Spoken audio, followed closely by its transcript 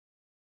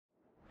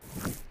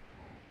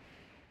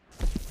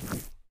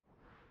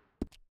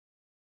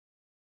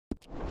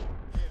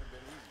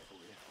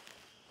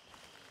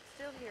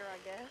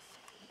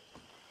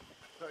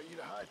you'd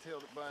have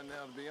hightailed it by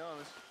now, to be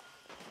honest.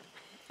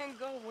 And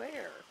go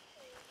where?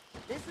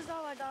 This is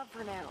all I got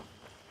for now.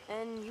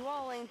 And you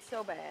all ain't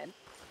so bad.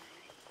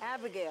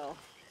 Abigail,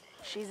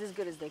 she's as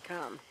good as they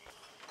come.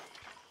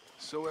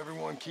 So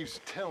everyone keeps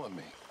telling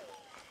me.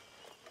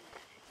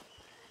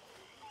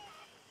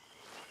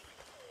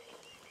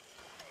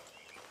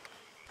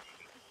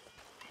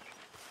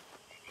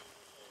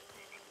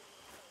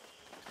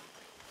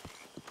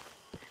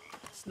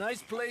 It's a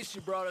nice place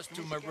you brought us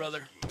to, my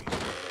brother.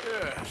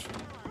 Yes.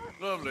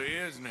 Lovely,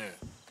 isn't it?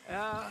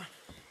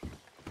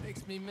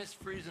 Makes me miss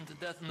freezing to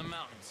death in the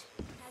mountains.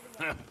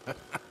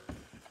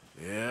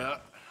 Yeah.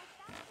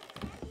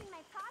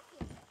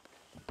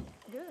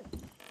 Good.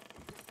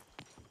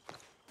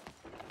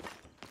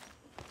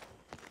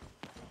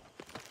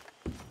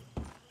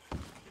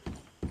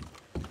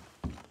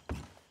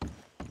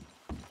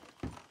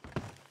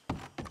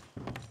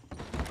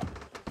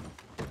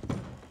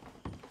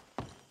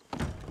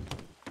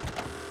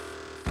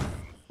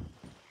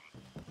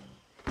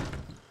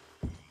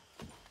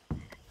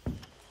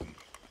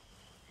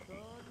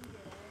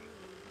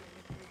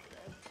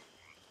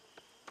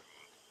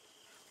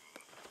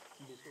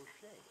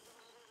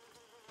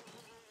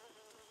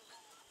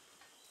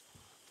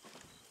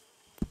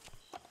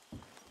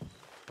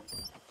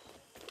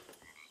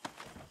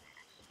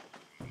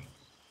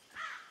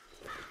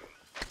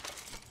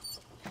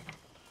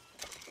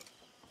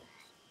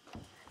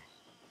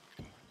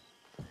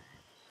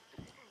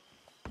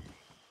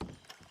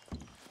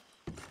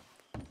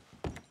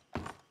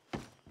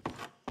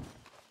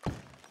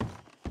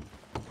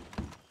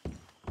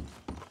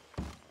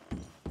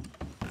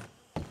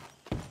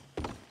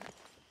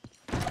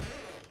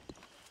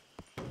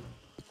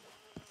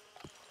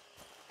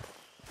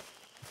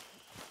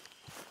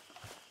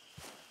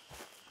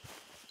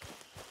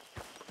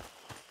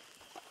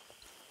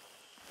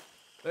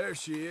 There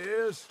she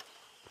is.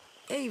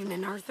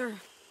 Evening, Arthur.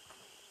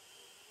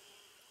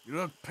 You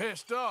look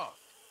pissed off.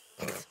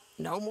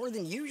 No more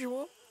than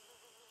usual.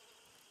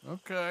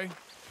 Okay.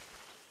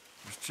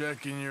 Just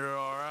checking you're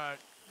all right.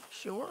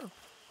 Sure.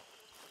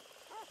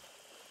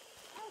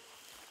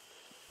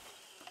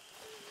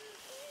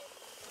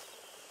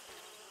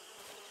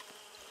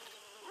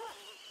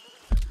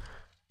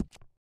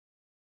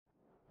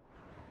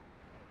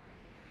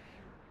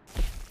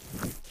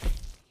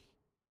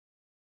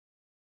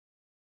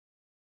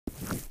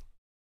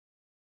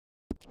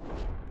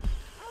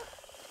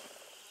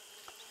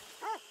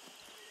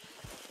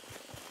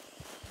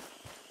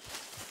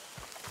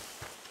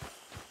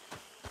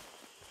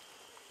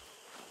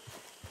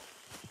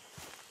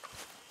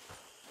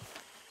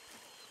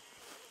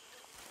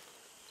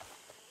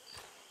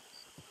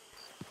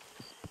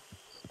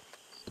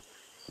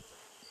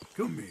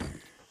 Come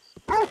here.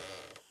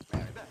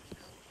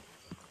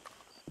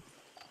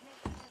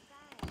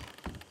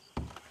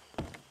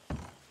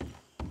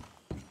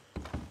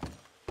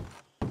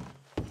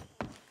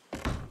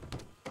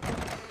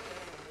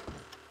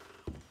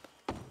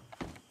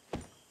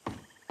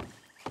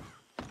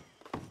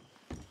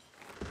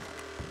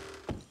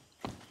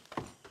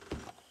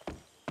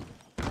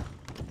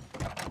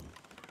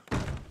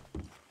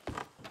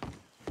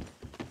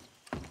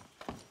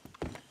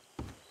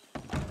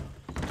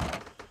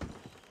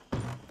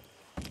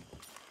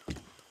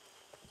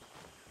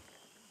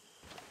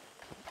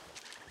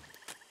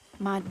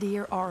 My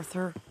dear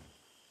Arthur,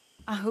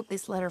 I hope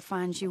this letter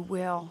finds you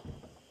well.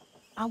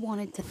 I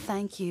wanted to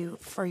thank you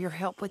for your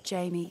help with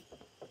Jamie.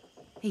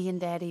 He and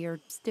Daddy are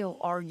still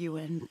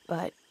arguing,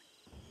 but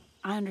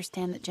I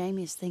understand that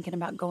Jamie is thinking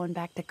about going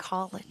back to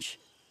college.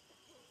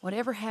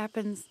 Whatever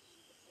happens,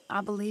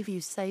 I believe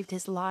you saved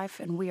his life,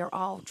 and we are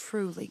all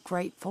truly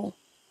grateful.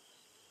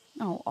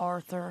 Oh,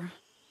 Arthur,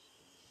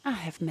 I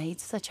have made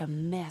such a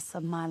mess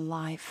of my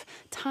life,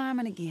 time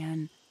and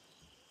again.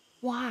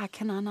 Why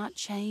can I not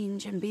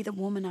change and be the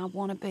woman I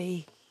want to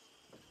be?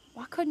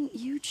 Why couldn't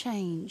you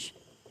change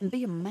and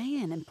be a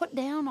man and put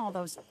down all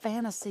those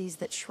fantasies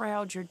that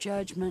shroud your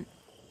judgment?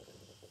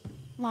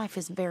 Life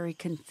is very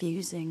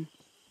confusing,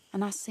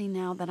 and I see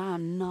now that I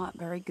am not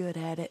very good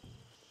at it.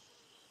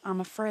 I'm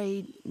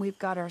afraid we've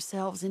got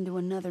ourselves into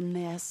another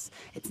mess.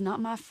 It's not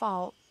my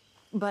fault,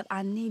 but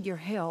I need your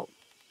help.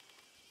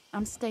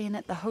 I'm staying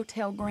at the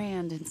Hotel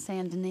Grand in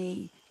Saint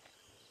Denis.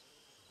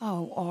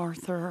 Oh,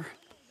 Arthur,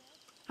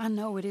 I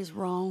know it is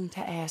wrong to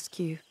ask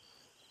you,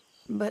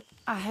 but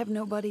I have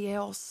nobody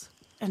else,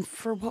 and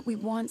for what we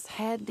once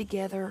had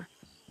together,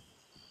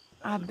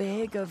 I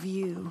beg of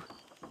you,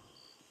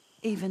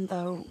 even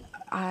though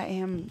I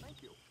am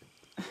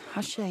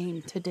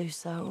ashamed to do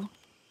so.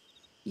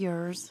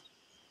 Yours,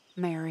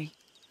 Mary.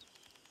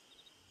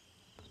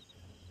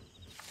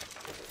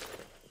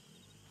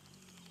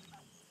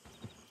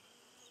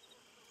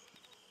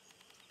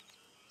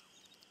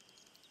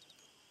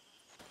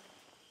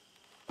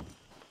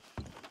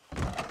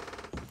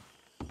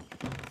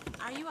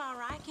 Are you all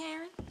right,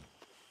 Karen?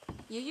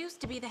 You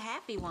used to be the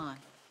happy one.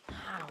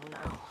 I don't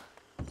know.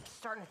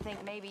 Starting to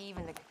think maybe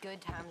even the good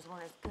times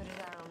weren't as good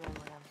as I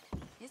remember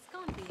them. It's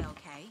gonna be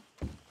okay.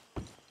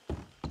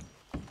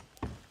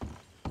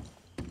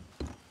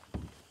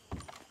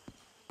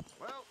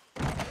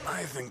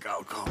 I think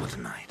I'll call it a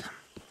night.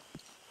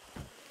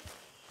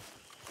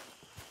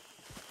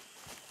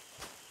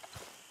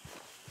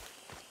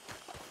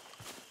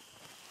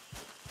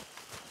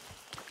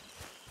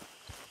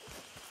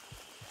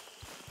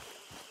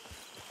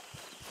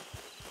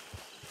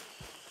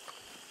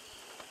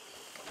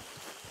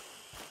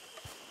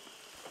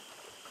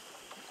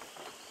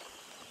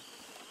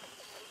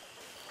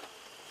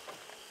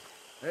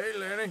 Hey,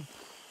 Lenny.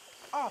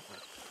 Arthur.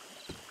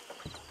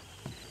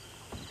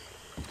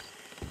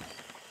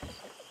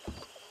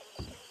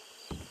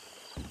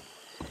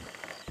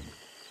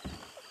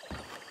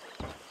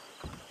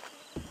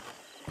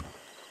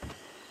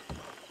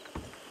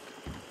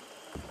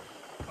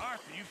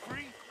 Arthur, you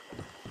free?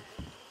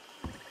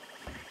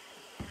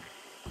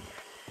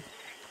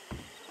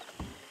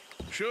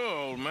 Sure,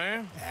 old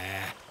man.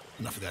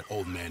 Enough of that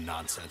old man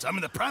nonsense. I'm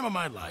in the prime of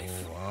my life.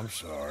 Oh, I'm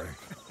sorry.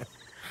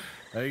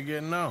 How you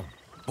getting on?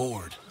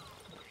 Bored.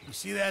 You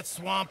see that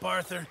swamp,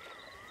 Arthur?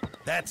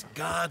 That's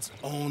God's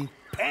own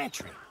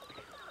pantry.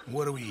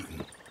 What are we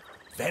eating?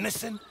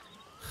 Venison?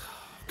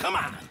 Come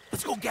on,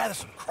 let's go gather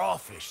some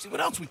crawfish, see what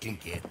else we can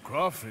get.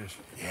 Crawfish?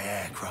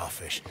 Yeah,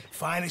 crawfish.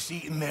 Finest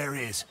eating there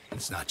is.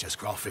 It's not just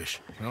crawfish.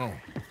 No.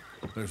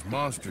 There's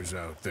monsters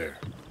out there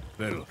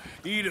that'll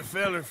eat a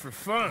feller for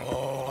fun.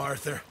 Oh,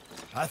 Arthur,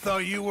 I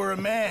thought you were a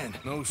man.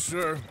 No,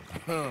 sir.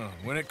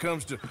 When it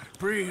comes to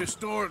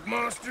prehistoric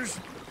monsters,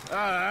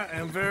 I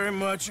am very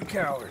much a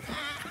coward.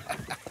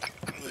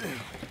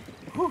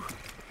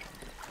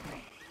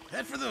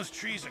 Head for those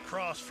trees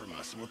across from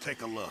us and we'll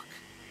take a look.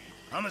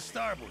 On the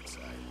starboard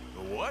side.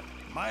 The what?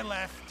 My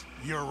left,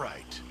 your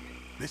right.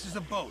 This is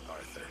a boat,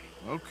 Arthur.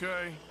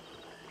 Okay.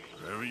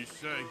 Whatever you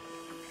say.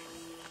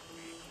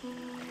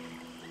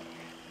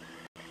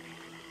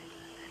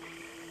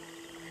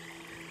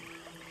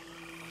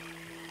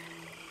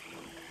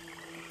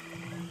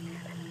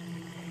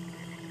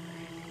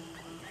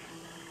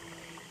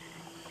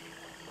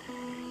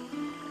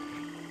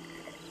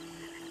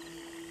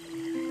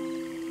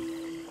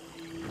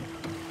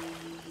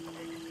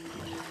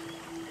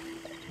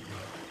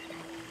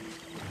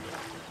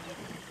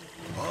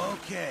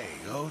 Okay,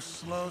 go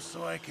slow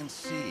so I can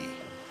see.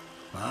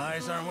 My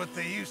eyes aren't what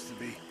they used to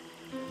be.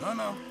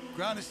 No,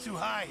 ground is too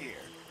high here.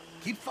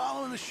 Keep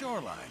following the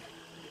shoreline.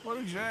 What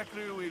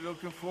exactly are we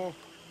looking for?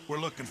 We're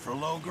looking for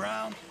low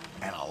ground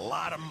and a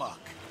lot of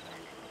muck.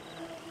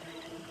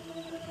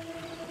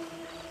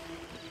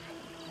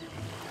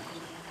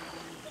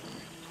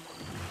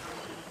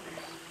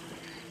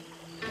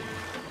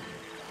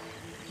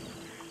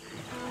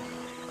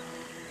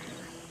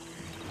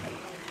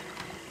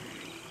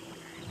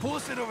 Pull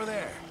us in over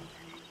there.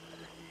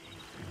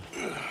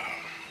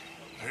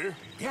 Here?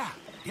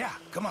 Yeah,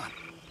 come on.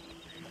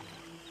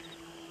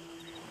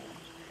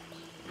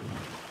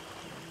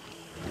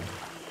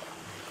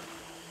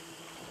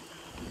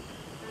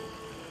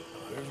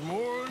 There's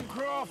more than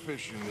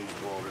crawfish in these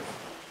waters.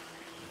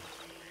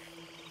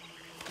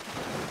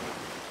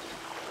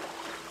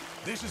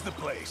 This is the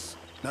place.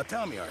 Now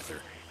tell me,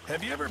 Arthur,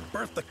 have you ever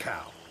birthed a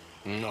cow?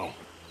 No.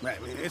 I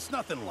mean, it's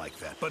nothing like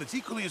that, but it's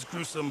equally as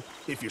gruesome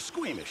if you're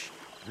squeamish.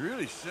 You're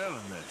really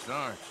selling this,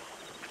 aren't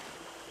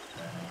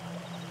you?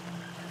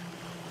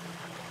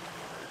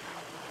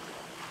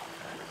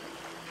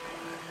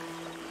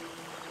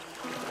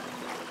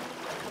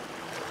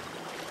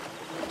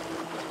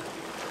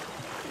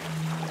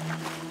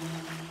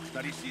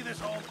 Now, do you see this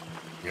hole?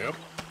 Yep.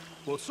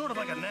 Well, it's sort of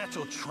like a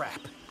natural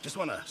trap. Just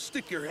want to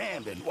stick your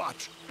hand in.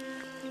 Watch.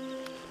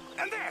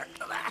 And there!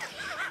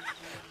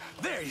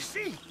 There, you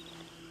see?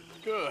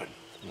 Good.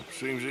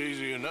 Seems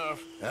easy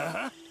enough.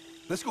 Uh-huh.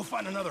 Let's go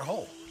find another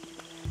hole.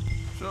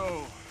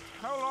 So,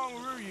 how long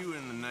were you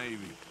in the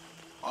Navy?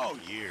 Oh,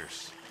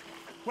 years.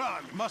 Well,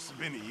 it must have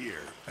been a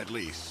year, at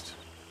least.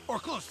 Or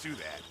close to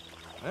that.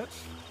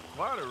 That's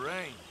quite a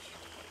range.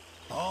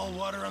 All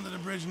water under the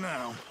bridge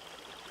now.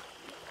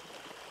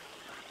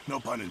 No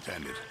pun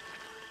intended.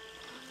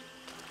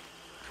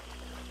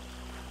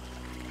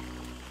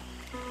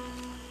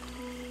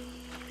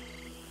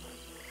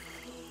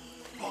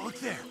 Oh, look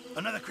there.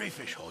 Another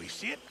crayfish hole. You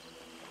see it?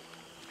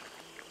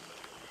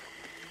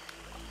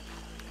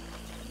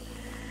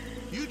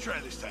 You try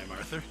this time,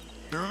 Arthur.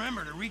 And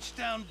remember to reach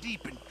down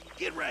deep and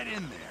get right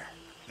in there.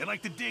 They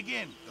like to dig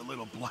in, the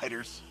little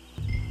blighters.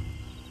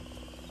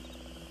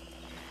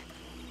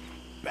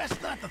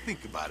 Best not to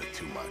think about it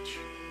too much.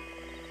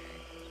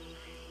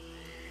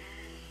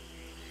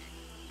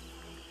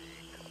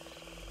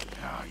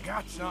 Now, I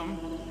got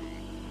something.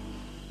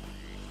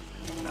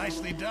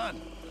 Nicely done.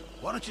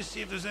 Why don't you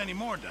see if there's any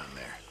more down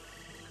there?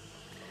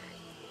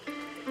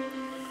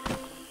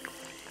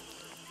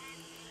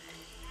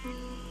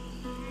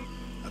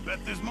 I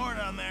bet there's more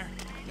down there.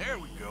 There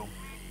we go.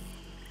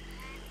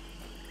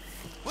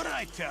 What did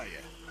I tell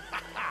you?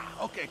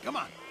 Okay, come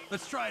on.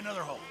 Let's try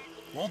another hole.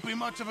 Won't be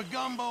much of a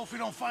gumbo if we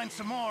don't find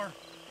some more.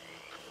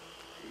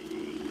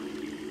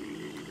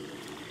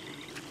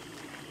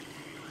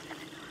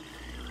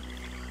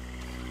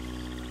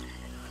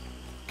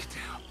 Get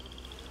down.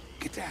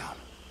 Get down.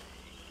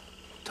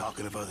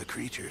 Talking of other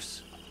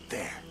creatures.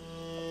 There.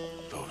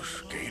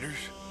 those gators?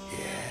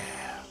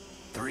 Yeah,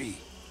 3.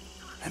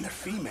 And they're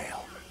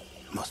female.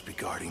 Must be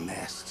guarding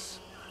nests.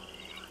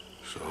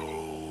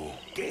 So...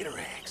 Gator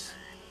eggs.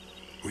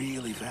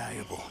 Really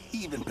valuable.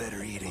 Even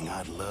better eating.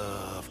 I'd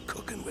love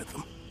cooking with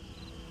them.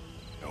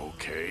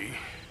 Okay.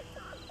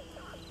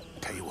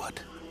 Tell you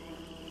what.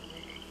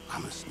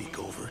 I'm gonna sneak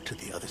over to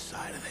the other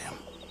side of them.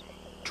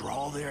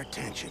 Draw their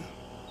attention.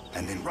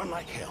 And then run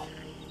like hell.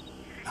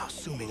 Now,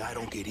 assuming I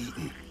don't get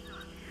eaten,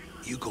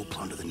 you go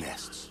plunder the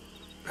nests.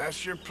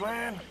 That's your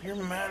plan? You're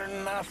madder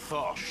than I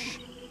thought. Shh.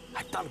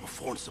 I've done it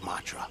before in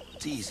Sumatra.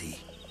 It's easy.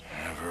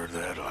 I've heard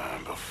that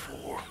line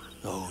before.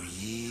 Oh,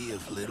 ye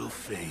of little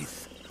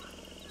faith.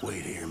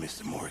 Wait here,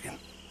 Mr. Morgan.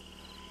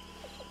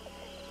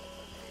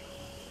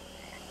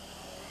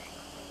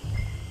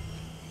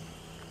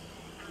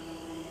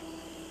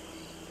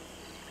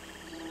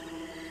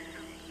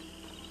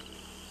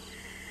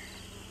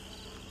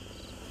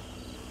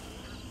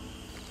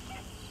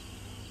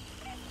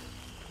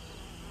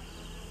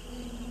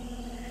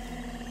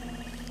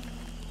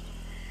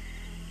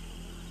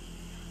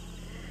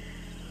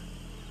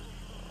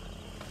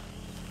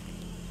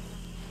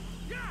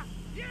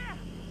 Yeah!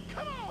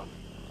 Come on!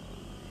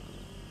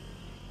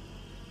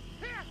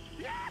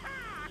 Yeah!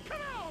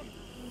 Come on!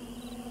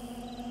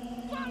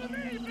 Follow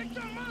me, big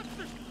dumb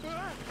monsters!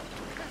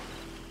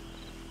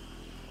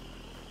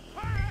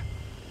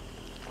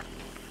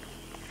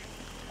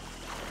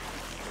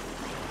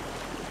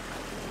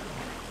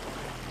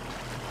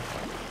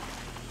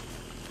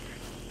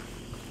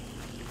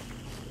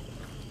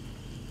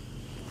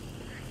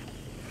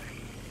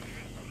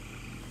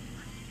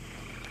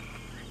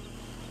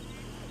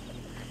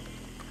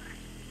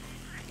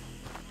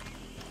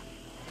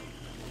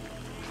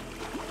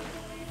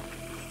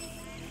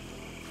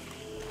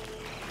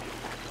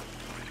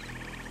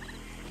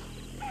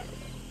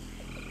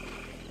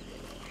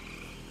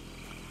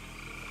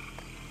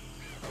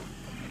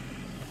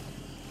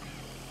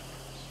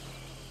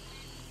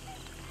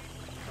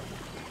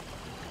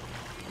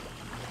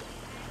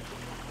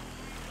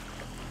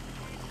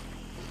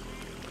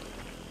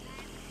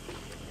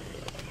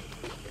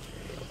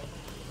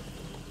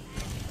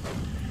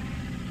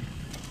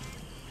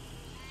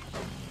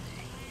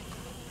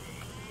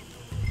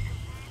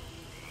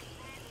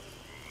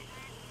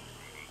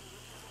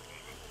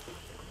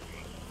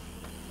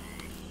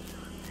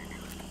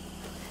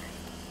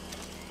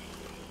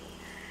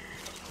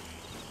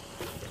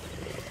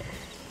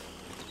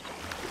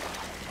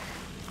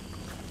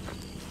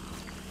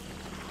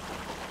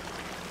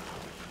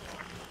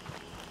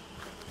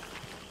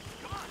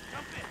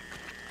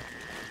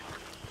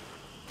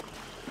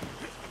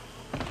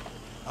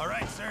 All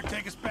right, sir,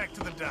 take us back to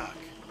the dock.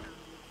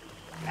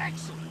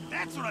 Excellent.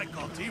 That's what I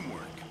call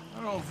teamwork.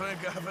 I don't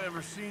think I've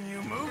ever seen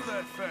you move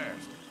that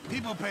fast.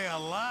 People pay a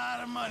lot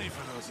of money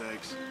for those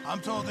eggs.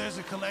 I'm told there's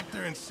a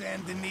collector in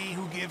Saint Denis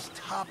who gives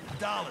top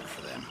dollar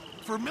for them.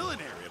 For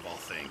military, of all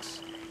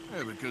things.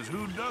 Yeah, because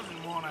who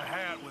doesn't want a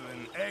hat with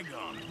an egg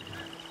on it?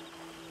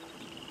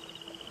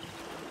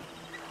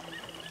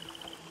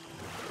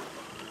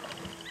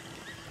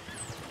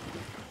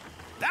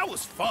 That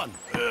was fun.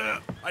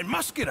 I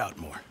must get out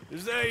more.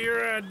 Is that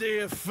your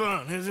idea of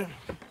fun, is it?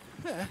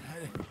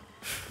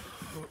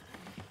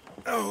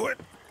 Oh, what?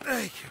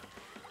 Thank you.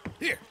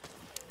 Here,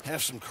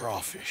 have some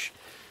crawfish.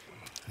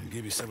 I'll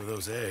give you some of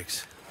those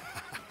eggs.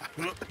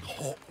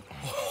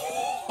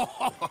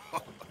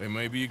 Hey,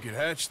 maybe you could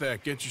hatch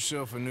that, get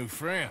yourself a new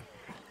friend.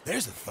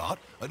 There's a thought.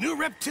 A new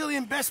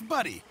reptilian best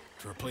buddy.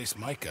 To replace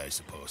Mike, I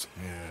suppose.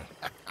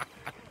 Yeah.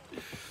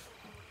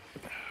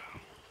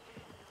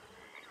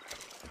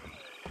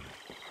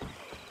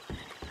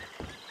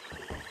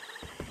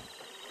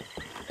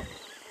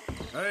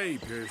 Hey,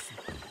 Pearson.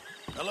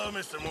 Hello,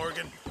 Mr.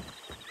 Morgan.